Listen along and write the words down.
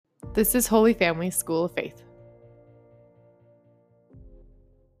This is Holy Family School of Faith.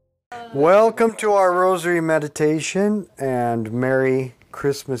 Welcome to our Rosary Meditation and Merry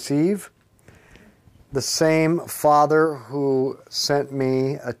Christmas Eve. The same father who sent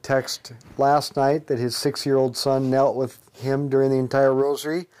me a text last night that his 6-year-old son knelt with him during the entire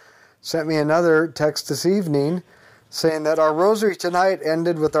Rosary sent me another text this evening saying that our Rosary tonight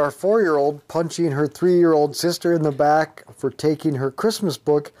ended with our 4-year-old punching her 3-year-old sister in the back for taking her Christmas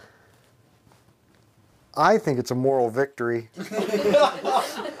book. I think it's a moral victory.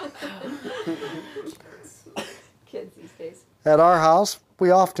 Kids these days. At our house,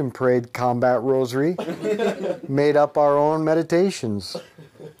 we often prayed combat rosary, made up our own meditations.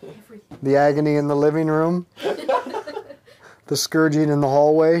 The agony in the living room, the scourging in the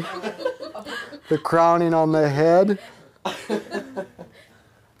hallway, the crowning on the head,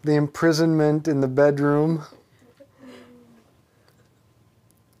 the imprisonment in the bedroom.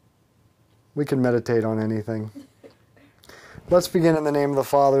 We can meditate on anything. Let's begin in the name of the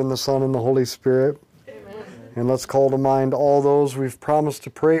Father, and the Son, and the Holy Spirit. Amen. And let's call to mind all those we've promised to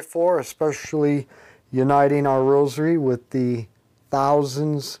pray for, especially uniting our rosary with the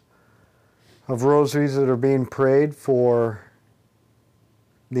thousands of rosaries that are being prayed for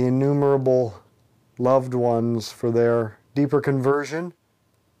the innumerable loved ones for their deeper conversion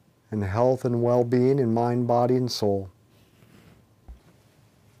and health and well-being in mind, body, and soul.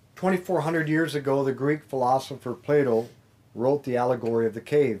 2,400 years ago, the Greek philosopher Plato wrote the allegory of the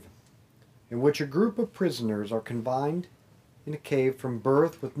cave, in which a group of prisoners are confined in a cave from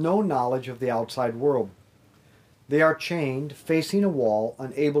birth with no knowledge of the outside world. They are chained, facing a wall,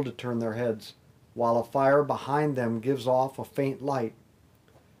 unable to turn their heads, while a fire behind them gives off a faint light.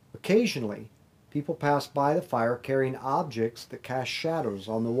 Occasionally, people pass by the fire carrying objects that cast shadows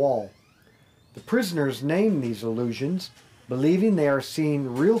on the wall. The prisoners name these illusions, believing they are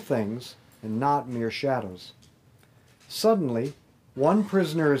seeing real things and not mere shadows. Suddenly, one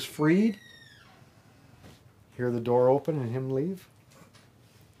prisoner is freed. Hear the door open and him leave?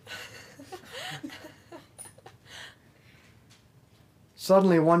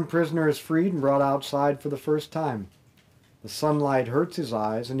 Suddenly, one prisoner is freed and brought outside for the first time. The sunlight hurts his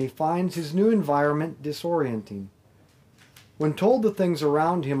eyes, and he finds his new environment disorienting. When told the things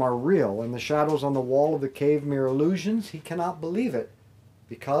around him are real and the shadows on the wall of the cave mere illusions, he cannot believe it,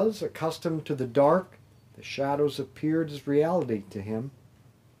 because, accustomed to the dark, the shadows appeared as reality to him.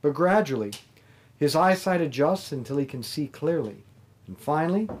 But gradually, his eyesight adjusts until he can see clearly, and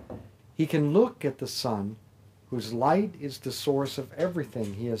finally, he can look at the sun, whose light is the source of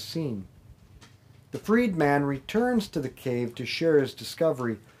everything he has seen. The freed man returns to the cave to share his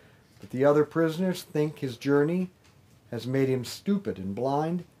discovery, but the other prisoners think his journey has made him stupid and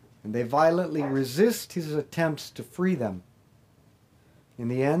blind, and they violently resist his attempts to free them. In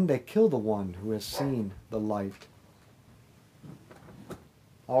the end, they kill the one who has seen the light.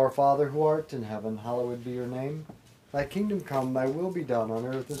 Our Father, who art in heaven, hallowed be your name. Thy kingdom come, thy will be done on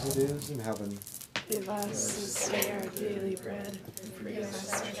earth as it is in heaven. Give us this day our daily bread, and forgive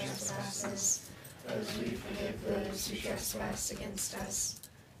us our trespasses, as we forgive those who trespass against us.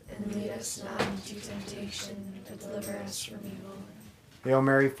 And lead us not into temptation, but deliver us from evil. Hail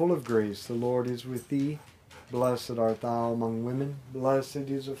Mary, full of grace, the Lord is with thee. Blessed art thou among women. Blessed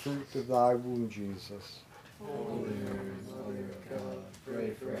is the fruit of thy womb, Jesus. Holy Mary, Mother of God,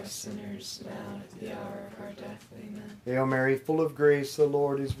 pray for us sinners, now and at the hour of our death. Amen. Hail Mary, full of grace, the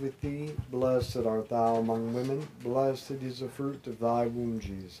Lord is with thee. Blessed art thou among women. Blessed is the fruit of thy womb,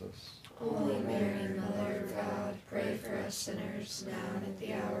 Jesus. Holy Mary, Mother of God, pray for us sinners, now and at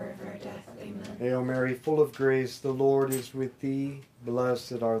the hour of our death. Amen. Hail Mary, full of grace, the Lord is with thee.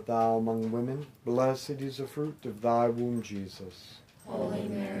 Blessed art thou among women. Blessed is the fruit of thy womb, Jesus. Holy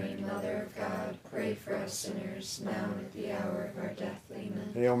Mary, Mother of God, pray for us sinners, now and at the hour of our death.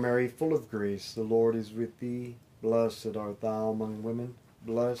 Amen. Hail Mary, full of grace, the Lord is with thee. Blessed art thou among women.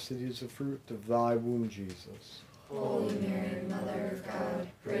 Blessed is the fruit of thy womb, Jesus. Holy Mary, Mother of God,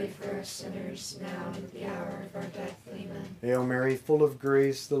 pray for us sinners, now and at the hour of our death. Amen. Hail Mary, full of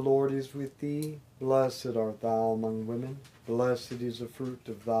grace, the Lord is with thee. Blessed art thou among women. Blessed is the fruit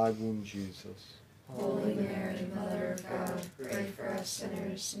of thy womb, Jesus. Holy Mary, Mother of God, pray for us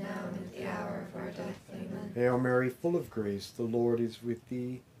sinners, now and at the hour of our death. Amen. Hail Mary, full of grace, the Lord is with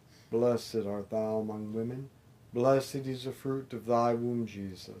thee. Blessed art thou among women. Blessed is the fruit of thy womb,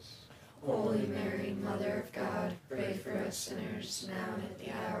 Jesus. Holy Mary, Mother of God, pray for us sinners, now and at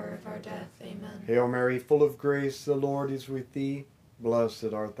the hour of our death. Amen. Hail Mary, full of grace, the Lord is with thee.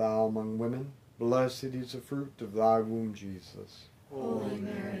 Blessed art thou among women. Blessed is the fruit of thy womb, Jesus. Holy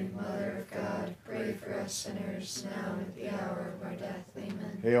Mary, Mother of God, pray for us sinners, now and at the hour of our death.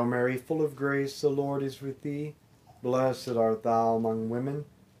 Amen. Hail Mary, full of grace, the Lord is with thee. Blessed art thou among women.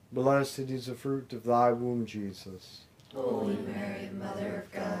 Blessed is the fruit of thy womb, Jesus. Holy Mary, Mother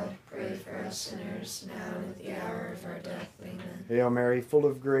of God, pray for us sinners, now and at the hour of our death. Amen. Hail Mary, full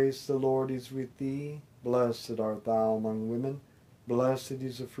of grace, the Lord is with thee. Blessed art thou among women. Blessed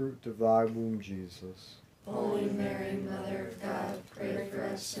is the fruit of thy womb, Jesus. Holy Mary, Mother of God, pray for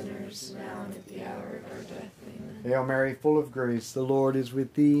us sinners, now and at the hour of our death. Amen. Hail Mary, full of grace, the Lord is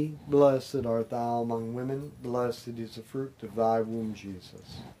with thee. Blessed art thou among women. Blessed is the fruit of thy womb,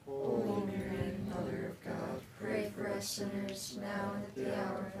 Jesus. Holy Mary, Mother of God, pray for us sinners, now and at the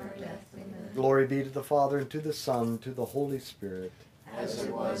hour of our death. Amen. Glory be to the Father, and to the Son, and to the Holy Spirit. As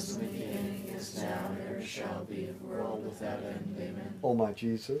it was in the beginning, is now, and ever shall be, a world without end. Amen. O my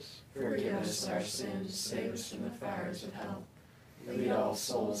Jesus, Forgive us our sins, save us from the fires of hell. Lead all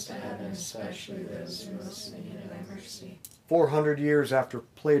souls to heaven, especially those who most in need of thy mercy. 400 years after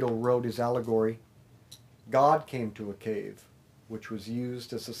Plato wrote his allegory, God came to a cave, which was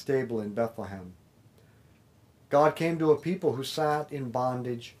used as a stable in Bethlehem. God came to a people who sat in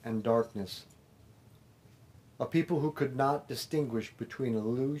bondage and darkness, a people who could not distinguish between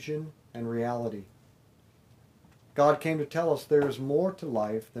illusion and reality. God came to tell us there is more to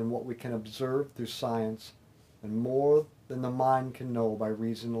life than what we can observe through science, and more than the mind can know by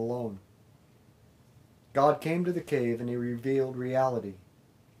reason alone. God came to the cave and he revealed reality.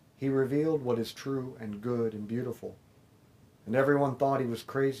 He revealed what is true and good and beautiful. And everyone thought he was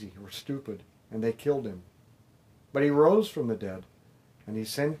crazy or stupid, and they killed him. But he rose from the dead, and he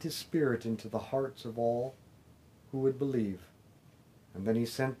sent his Spirit into the hearts of all who would believe. And then he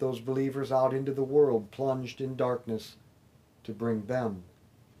sent those believers out into the world plunged in darkness to bring them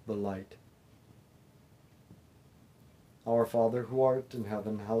the light. Our Father, who art in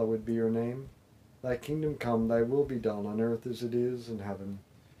heaven, hallowed be your name. Thy kingdom come, thy will be done on earth as it is in heaven.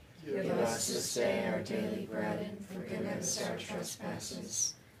 Give us this day our daily bread, and forgive us our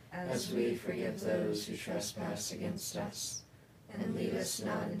trespasses, as we forgive those who trespass against us. And lead us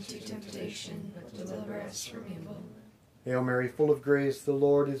not into temptation, but deliver us from evil. Hail Mary, full of grace, the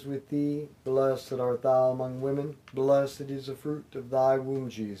Lord is with thee. Blessed art thou among women. Blessed is the fruit of thy womb,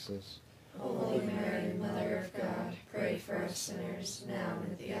 Jesus. Holy Mary, Mother of God, pray for us sinners, now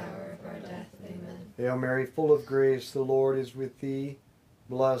and at the hour of our death. Amen. Hail Mary, full of grace, the Lord is with thee.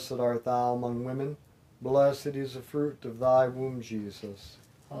 Blessed art thou among women. Blessed is the fruit of thy womb, Jesus.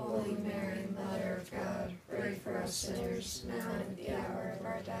 Holy Mary, Mother of God, pray for us sinners, now and at the hour of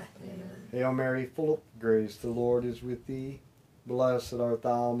our death. Amen. Hail Mary, full of grace, the Lord is with thee. Blessed art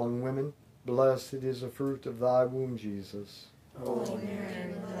thou among women. Blessed is the fruit of thy womb, Jesus. Holy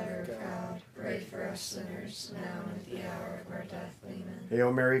Mary, Mother of God, pray for us sinners, now and at the hour of our death. Amen.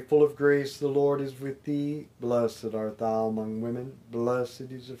 Hail Mary, full of grace, the Lord is with thee. Blessed art thou among women.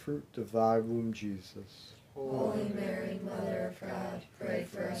 Blessed is the fruit of thy womb, Jesus. Holy Mary, Mother of God, pray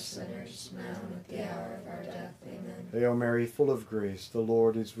for us sinners, now and at the hour of our death. Amen. Hail Mary, full of grace, the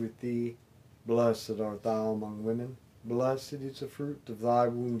Lord is with thee. Blessed art thou among women. Blessed is the fruit of thy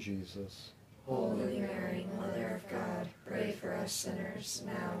womb, Jesus. Holy Mary, Mother of God, pray for us sinners,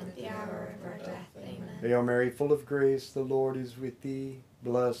 now and at the hour of our death. Amen. Hail Mary, full of grace, the Lord is with thee.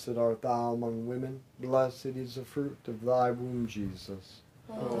 Blessed art thou among women. Blessed is the fruit of thy womb, Jesus.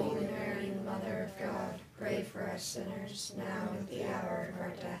 Holy Mary, Mother of God, pray for us sinners, now and at the hour of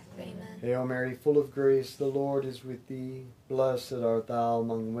our death. Amen. Hail Mary, full of grace, the Lord is with thee. Blessed art thou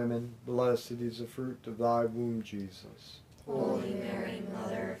among women. Blessed is the fruit of thy womb, Jesus. Holy Mary,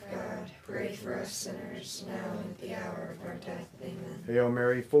 Mother of God, pray for us sinners, now and at the hour of our death. Amen. Hail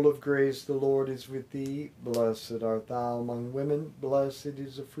Mary, full of grace, the Lord is with thee. Blessed art thou among women. Blessed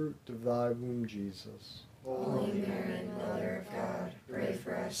is the fruit of thy womb, Jesus. Holy Mary, Mother of God, pray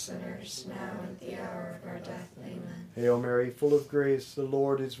for us sinners, now and at the hour of our death. Amen. Hail Mary, full of grace, the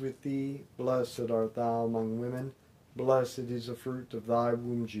Lord is with thee. Blessed art thou among women. Blessed is the fruit of thy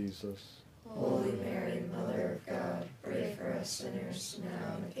womb, Jesus. Holy Mary, Mother of God, pray for us sinners,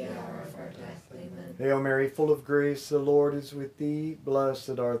 now and at the hour of our death. Amen. Hail Mary, full of grace, the Lord is with thee.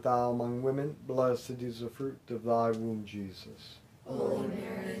 Blessed art thou among women. Blessed is the fruit of thy womb, Jesus. Holy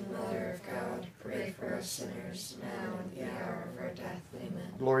Mary, Mother of God, pray for us sinners, now and at the hour of our death.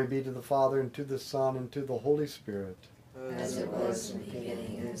 Amen. Glory be to the Father, and to the Son, and to the Holy Spirit. As it was in the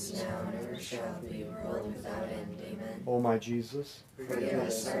beginning, is now, and ever shall be, world without end. Amen. O my Jesus, Forgive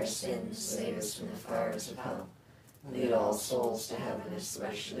us our sins, save us from the fires of hell. Lead all souls to heaven,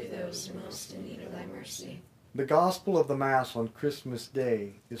 especially those most in need of thy mercy. the Gospel of the Mass on Christmas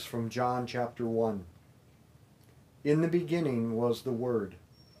Day is from John chapter 1. In the beginning was the Word,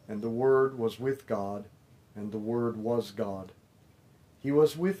 and the Word was with God, and the Word was God. He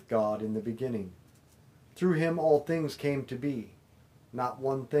was with God in the beginning. Through him all things came to be. Not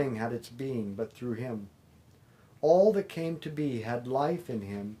one thing had its being but through him. All that came to be had life in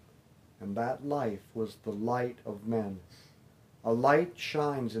him, and that life was the light of men. A light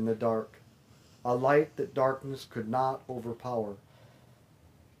shines in the dark, a light that darkness could not overpower.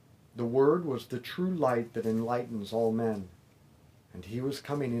 The Word was the true light that enlightens all men, and he was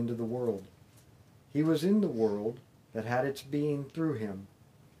coming into the world. He was in the world that had its being through him,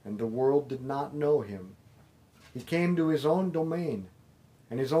 and the world did not know him. He came to his own domain,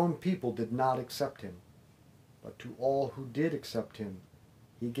 and his own people did not accept him. But to all who did accept him,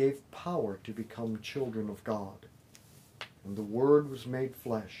 he gave power to become children of God. And the Word was made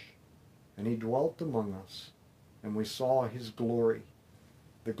flesh, and he dwelt among us, and we saw his glory,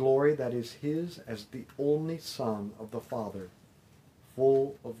 the glory that is his as the only Son of the Father,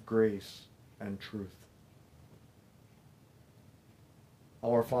 full of grace and truth.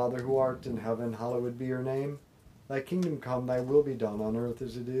 Our Father who art in heaven, hallowed be your name. Thy kingdom come, thy will be done on earth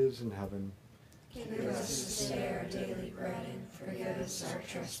as it is in heaven. Give us this day our daily bread, and forgive us our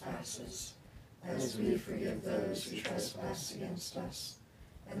trespasses, as we forgive those who trespass against us.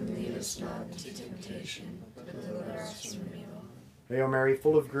 And lead us not into temptation, but deliver us from evil. Hail Mary,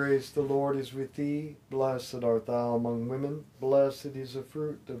 full of grace, the Lord is with thee. Blessed art thou among women. Blessed is the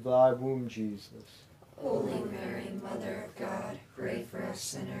fruit of thy womb, Jesus. Holy Mary, Mother of God, pray for us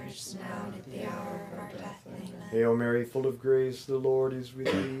sinners, now and at the hour of our death. Amen. Hail Mary, full of grace, the Lord is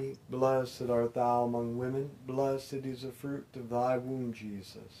with thee. Blessed art thou among women. Blessed is the fruit of thy womb,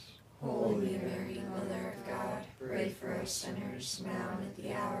 Jesus. Holy Mary, Mother of God, pray for us sinners, now and at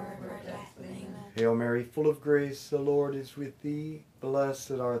the hour of our death. Amen. Hail Mary, full of grace, the Lord is with thee.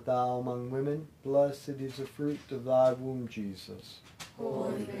 Blessed art thou among women. Blessed is the fruit of thy womb, Jesus.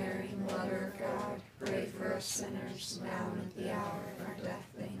 Holy Mary, Mother of God, pray for us sinners, now and at the hour of our death.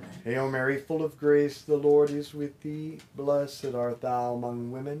 Amen. Hail Mary, full of grace, the Lord is with thee. Blessed art thou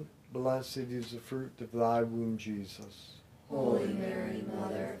among women. Blessed is the fruit of thy womb, Jesus. Holy Mary,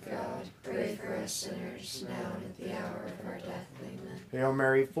 Mother of God, pray for us sinners, now and at the hour of our death. Amen. Hail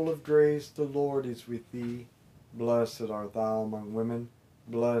Mary, full of grace, the Lord is with thee. Blessed art thou among women.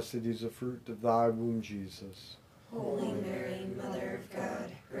 Blessed is the fruit of thy womb, Jesus. Holy Mary, Mother of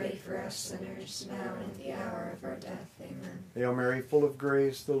God, pray for us sinners, now and at the hour of our death. Amen. Hail Mary, full of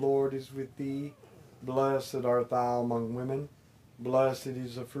grace, the Lord is with thee. Blessed art thou among women. Blessed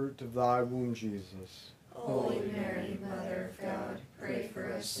is the fruit of thy womb, Jesus. Holy Mary, Mother of God, pray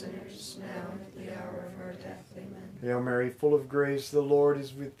for us sinners, now and at the hour of our death. Amen. Hail Mary, full of grace, the Lord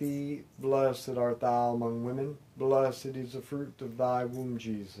is with thee. Blessed art thou among women. Blessed is the fruit of thy womb,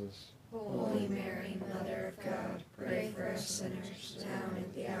 Jesus. Holy Mary, Mother of God, pray for us sinners, now and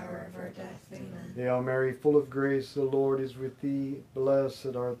at the hour of our death. Amen. Hail Mary, full of grace, the Lord is with thee.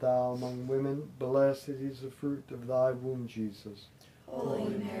 Blessed art thou among women. Blessed is the fruit of thy womb, Jesus.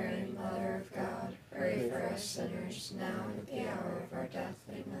 Holy Mary, Mother of God, pray for us sinners, now and at the hour of our death.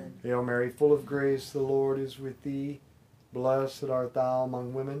 Amen. Hail Mary, full of grace, the Lord is with thee. Blessed art thou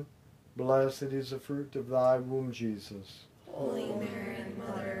among women. Blessed is the fruit of thy womb, Jesus. Holy Mary,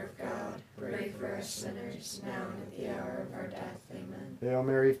 Mother of God, pray for us sinners, now and at the hour of our death. Amen. Hail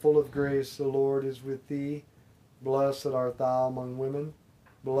Mary, full of grace, the Lord is with thee. Blessed art thou among women.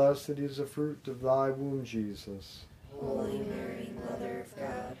 Blessed is the fruit of thy womb, Jesus. Holy Mary, Mother of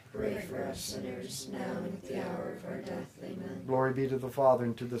God, pray for us sinners, now and at the hour of our death. Amen. Glory be to the Father,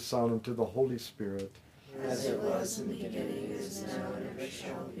 and to the Son, and to the Holy Spirit. As it was in the beginning, is now, and ever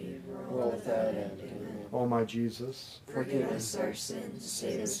shall be, world without end. Amen. O my Jesus, Forgive us our sins,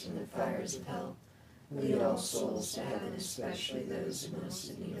 save us from the fires of hell. Lead all souls to heaven, especially those most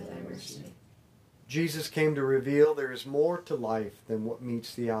in need of thy mercy. Jesus came to reveal there is more to life than what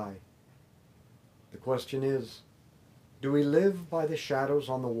meets the eye. The question is, do we live by the shadows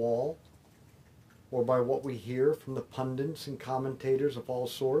on the wall, or by what we hear from the pundits and commentators of all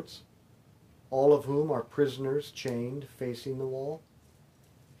sorts, all of whom are prisoners chained facing the wall?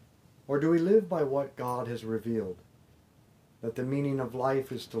 Or do we live by what God has revealed, that the meaning of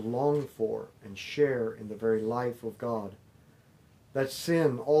life is to long for and share in the very life of God, that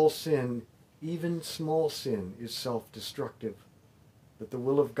sin, all sin, even small sin, is self-destructive, that the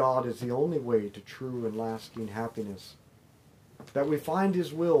will of God is the only way to true and lasting happiness, that we find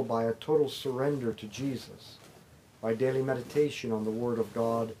His will by a total surrender to Jesus, by daily meditation on the Word of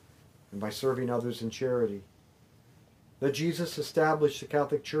God, and by serving others in charity, that Jesus established the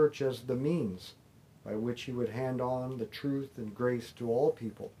Catholic Church as the means by which He would hand on the truth and grace to all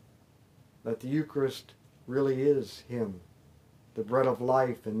people, that the Eucharist really is Him, the bread of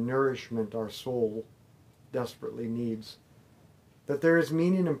life and nourishment our soul desperately needs, that there is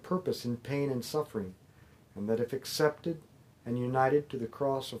meaning and purpose in pain and suffering, and that if accepted and united to the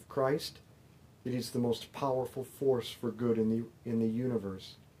cross of Christ, it is the most powerful force for good in the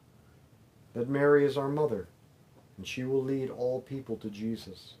universe. That Mary is our mother, and she will lead all people to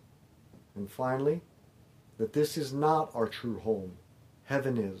Jesus. And finally, that this is not our true home.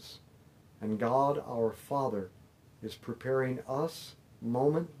 Heaven is, and God our Father is preparing us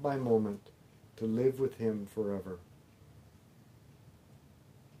moment by moment to live with Him forever.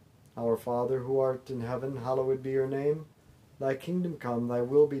 Our Father, who art in heaven, hallowed be your name. Thy kingdom come, thy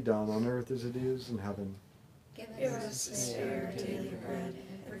will be done on earth as it is in heaven. Give us this day our daily bread,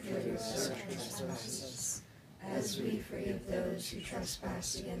 and forgive us our trespasses, as we forgive those who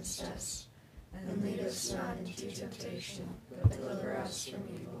trespass against us. And lead us not into temptation, but deliver us from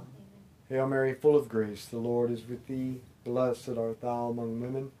evil. Hail Mary, full of grace, the Lord is with thee. Blessed art thou among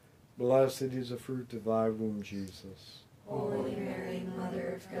women. Blessed is the fruit of thy womb, Jesus. Holy Mary,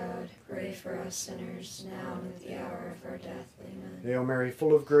 Mother of God, pray for us sinners, now and at the hour of our death. Amen. Hail Mary,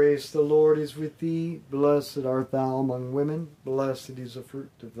 full of grace, the Lord is with thee. Blessed art thou among women. Blessed is the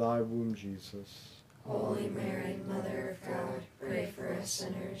fruit of thy womb, Jesus. Holy Mary, Mother of God, pray for us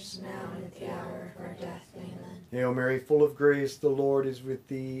sinners, now and at the hour of our death. Amen. Hail Mary, full of grace, the Lord is with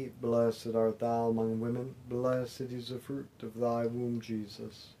thee. Blessed art thou among women. Blessed is the fruit of thy womb,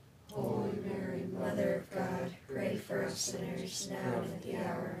 Jesus. Holy Mary, Mother of God, pray for us sinners, now and at the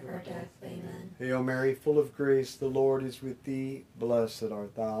hour of our death. Amen. Hail Mary, full of grace, the Lord is with thee. Blessed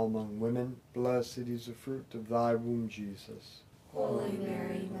art thou among women. Blessed is the fruit of thy womb, Jesus. Holy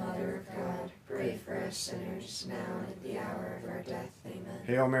Mary, Mother of God, pray for us sinners, now and at the hour of our death. Amen.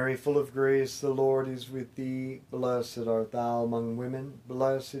 Hail Mary, full of grace, the Lord is with thee. Blessed art thou among women.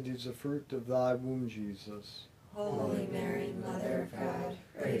 Blessed is the fruit of thy womb, Jesus. Holy Mary, Mother of God,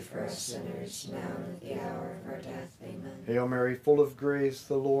 pray for us sinners, now and at the hour of our death. Amen. Hail Mary, full of grace,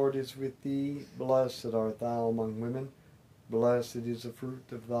 the Lord is with thee. Blessed art thou among women. Blessed is the fruit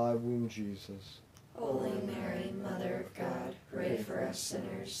of thy womb, Jesus. Holy Mary, Mother of God, pray for us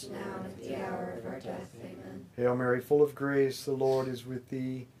sinners, now and at the hour of our death. Amen. Hail Mary, full of grace, the Lord is with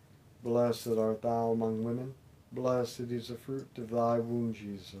thee. Blessed art thou among women. Blessed is the fruit of thy womb,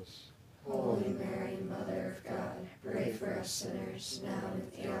 Jesus. Holy Mary, Mother of God, pray for us sinners, now and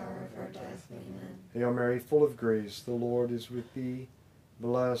at the hour of our death. Amen. Hail Mary, full of grace, the Lord is with thee.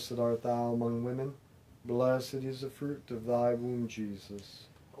 Blessed art thou among women. Blessed is the fruit of thy womb, Jesus.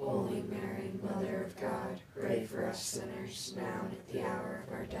 Holy Mary, Mother of God, pray for us sinners, now and at the hour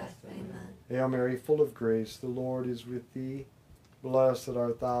of our death. Amen. Hail Mary, full of grace, the Lord is with thee. Blessed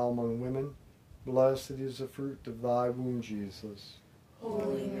art thou among women. Blessed is the fruit of thy womb, Jesus.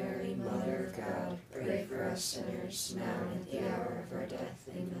 Holy Mary, Mother of God, pray for us sinners, now and at the hour of our death.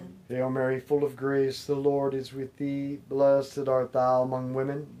 Amen. Hail Mary, full of grace, the Lord is with thee. Blessed art thou among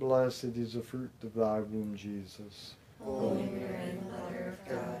women. Blessed is the fruit of thy womb, Jesus. Holy Mary, Mother of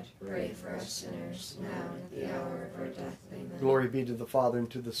God, pray for us sinners, now and at the hour of our death. Amen. Glory be to the Father, and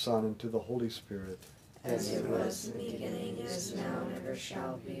to the Son, and to the Holy Spirit. As it was in the beginning, is now, and ever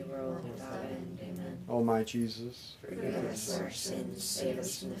shall be, world without end. Amen. O my Jesus, Forgive us our sins, save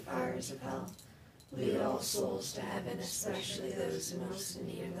us from the fires of hell. Lead all souls to heaven, especially those most in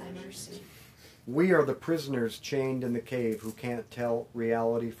need of thy mercy. we are the prisoners chained in the cave who can't tell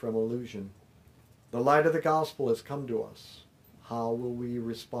reality from illusion. The light of the gospel has come to us. How will we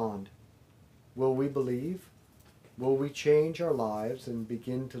respond? Will we believe? Will we change our lives and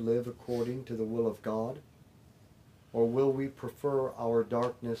begin to live according to the will of God? Or will we prefer our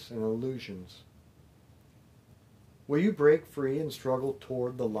darkness and illusions? Will you break free and struggle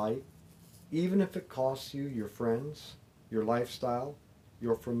toward the light, even if it costs you your friends, your lifestyle,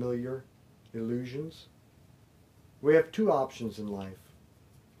 your familiar illusions? We have two options in life.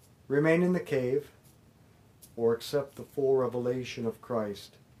 Remain in the cave, or accept the full revelation of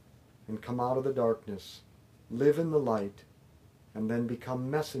Christ and come out of the darkness, live in the light, and then become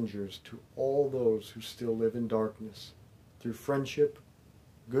messengers to all those who still live in darkness through friendship,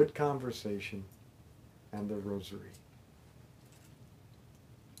 good conversation, and the rosary.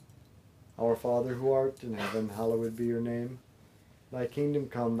 Our Father, who art in heaven, hallowed be your name. Thy kingdom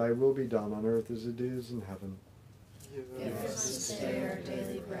come, thy will be done on earth as it is in heaven. Give us this day our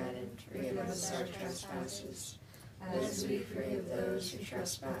daily bread, and forgive us our trespasses, as we forgive those who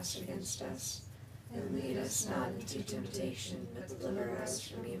trespass against us. And lead us not into temptation, but deliver us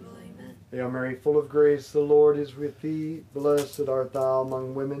from evil. Amen. Hail Mary, full of grace, the Lord is with thee. Blessed art thou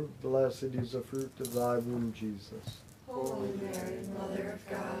among women. Blessed is the fruit of thy womb, Jesus. Holy Mary, Mother of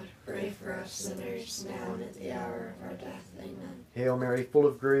God, pray for us sinners now and at the hour of our death. Amen. Hail Mary, full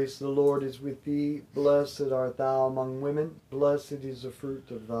of grace, the Lord is with thee. Blessed art thou among women. Blessed is the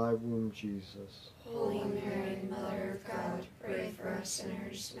fruit of thy womb, Jesus. Holy Mary, Mother of God, pray for us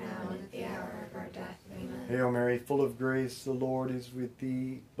sinners now and at the hour of our death. Amen. Hail Mary, full of grace, the Lord is with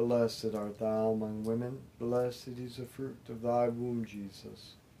thee. Blessed art thou among women. Blessed is the fruit of thy womb,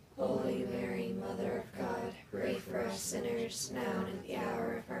 Jesus. Holy Mary, Mother of God, pray for us sinners now and at the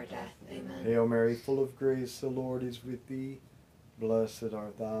hour of our death. Amen. Hail Mary, full of grace, the Lord is with thee. Blessed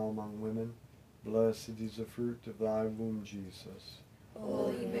art thou among women. Blessed is the fruit of thy womb, Jesus.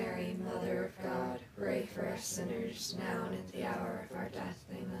 Holy Mary, Mother of God, pray for us sinners now and at the hour of our death.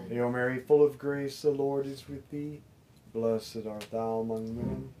 Amen. Hail Mary, full of grace, the Lord is with thee. Blessed art thou among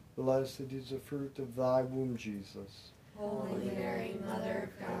women. Blessed is the fruit of thy womb, Jesus. Holy Mary,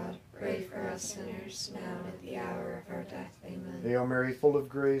 Mother of God, pray for us sinners now and at the hour of our death. Amen. Hail Mary, full of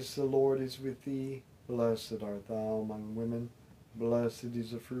grace, the Lord is with thee. Blessed art thou among women. Blessed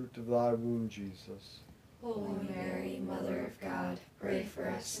is the fruit of thy womb, Jesus. Holy Mary, Mother of God, pray for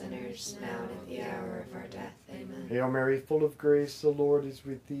us sinners now and at the hour of our death. Amen. Hail Mary, full of grace, the Lord is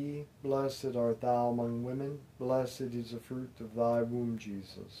with thee. Blessed art thou among women. Blessed is the fruit of thy womb,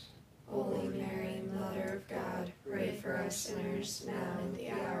 Jesus. Holy Mary, Mother of God, pray for us sinners now and at the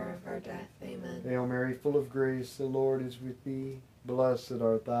hour of our death. Amen. Hail Mary, full of grace, the Lord is with thee. Blessed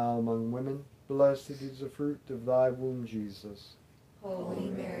art thou among women. Blessed is the fruit of thy womb, Jesus. Holy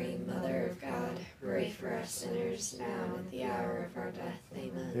Mary, Mother of God, pray for us sinners now and at the hour of our death.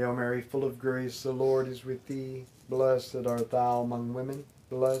 Amen. Hail Mary, full of grace, the Lord is with thee. Blessed art thou among women.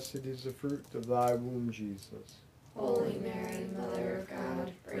 Blessed is the fruit of thy womb, Jesus. Holy Mary, Mother of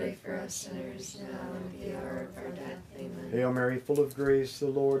God, pray for us sinners now and at the hour of our death. Amen. Hail Mary, full of grace, the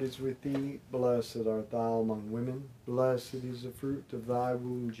Lord is with thee. Blessed art thou among women. Blessed is the fruit of thy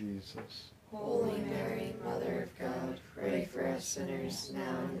womb, Jesus. Holy Mary, Mother of God, pray for us sinners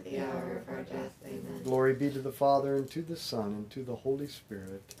now and at the hour of our death. Amen. Glory be to the Father, and to the Son, and to the Holy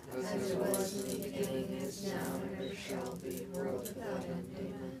Spirit. As it was in the beginning, is now, and ever shall be, world without end.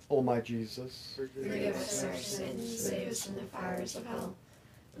 Amen. O my Jesus, Forgive us our sins, save us from the fires of hell.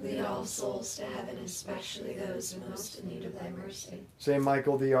 Lead all souls to heaven, especially those most in need of thy mercy. Saint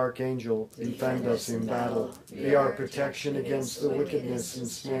Michael the Archangel, defend us in battle. Be our protection against the wickedness and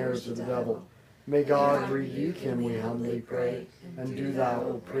snares of the devil. May God rebuke him, we humbly pray. And do thou,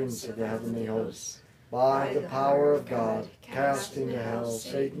 O Prince of the heavenly hosts, by the power of God, cast into hell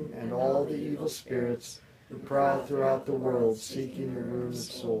Satan and all the evil spirits who prowl throughout the world, seeking the ruin of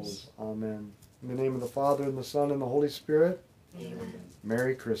souls. Amen. In the name of the Father, and the Son, and the Holy Spirit. Amen.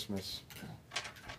 Merry Christmas.